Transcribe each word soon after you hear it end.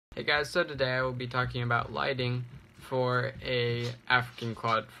Hey guys, so today I will be talking about lighting for a African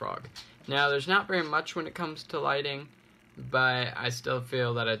clawed frog. Now there's not very much when it comes to lighting, but I still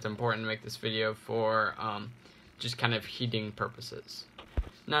feel that it's important to make this video for just kind of heating purposes.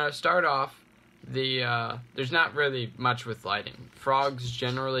 Now to start off, there's not really much with lighting. Frogs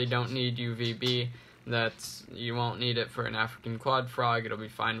generally don't need UVB. You won't need it for an African clawed frog, it'll be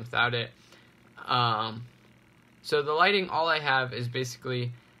fine without it. So the lighting, all I have is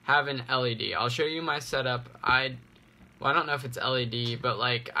basically have an LED. I'll show you my setup. I don't know if it's LED, but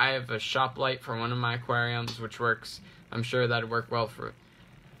like I have a shop light for one of my aquariums, which works. I'm sure that'd work well for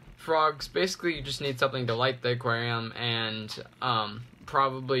frogs. Basically, you just need something to light the aquarium, and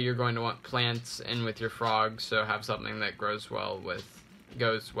probably you're going to want plants in with your frogs, so have something that goes well with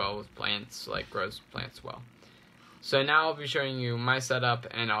plants, like grows plants well. So now I'll be showing you my setup,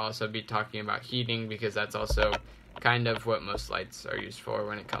 and I'll also be talking about heating, because that's also kind of what most lights are used for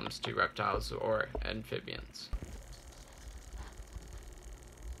when it comes to reptiles or amphibians.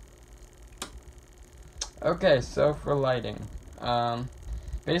 Okay, so for lighting,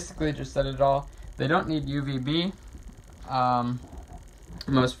 basically just said it all. They don't need UVB.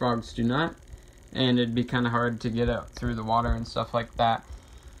 Most frogs do not, and it'd be kind of hard to get it through the water and stuff like that.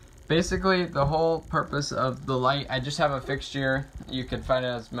 Basically, the whole purpose of the light, I just have a fixture. You can find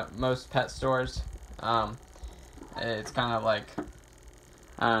it at most pet stores. It's kind of like,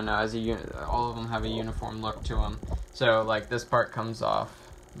 I don't know, all of them have a uniform look to them. So, like, this part comes off,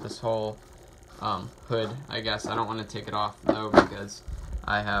 this whole hood, I guess. I don't want to take it off, though, because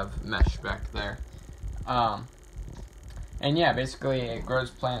I have mesh back there. And yeah, basically, it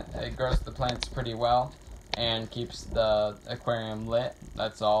grows the plants pretty well and keeps the aquarium lit.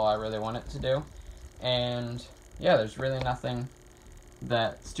 That's all I really want it to do. And yeah, there's really nothing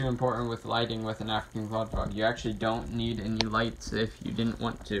that's too important with lighting with an African clawed frog. You actually don't need any lights if you didn't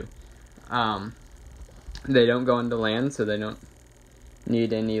want to. They don't go into land, so they don't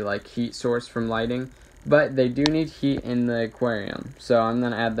need any like heat source from lighting, but they do need heat in the aquarium. So I'm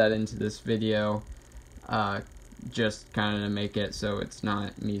gonna add that into this video, just kind of to make it so it's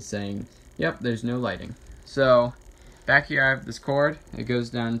not me saying, yep, there's no lighting. So back here I have this cord. It goes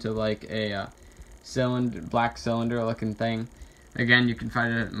down to like a black cylinder looking thing. Again, you can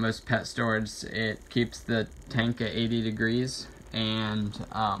find it at most pet stores. It keeps the tank at 80 degrees and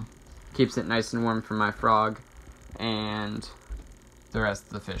keeps it nice and warm for my frog and the rest of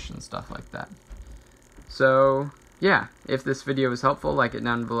the fish and stuff like that. So yeah, if this video was helpful, like it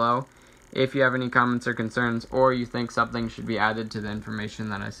down below. If you have any comments or concerns, or you think something should be added to the information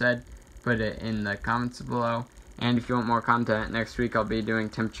that I said, put it in the comments below. And if you want more content, next week I'll be doing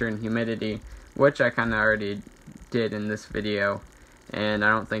temperature and humidity, which I kind of already did in this video, and I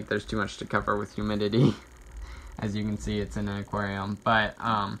don't think there's too much to cover with humidity. As you can see, it's in an aquarium. But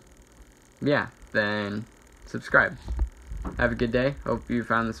yeah, then subscribe. Have a good day. Hope you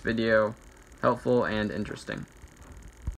found this video helpful and interesting.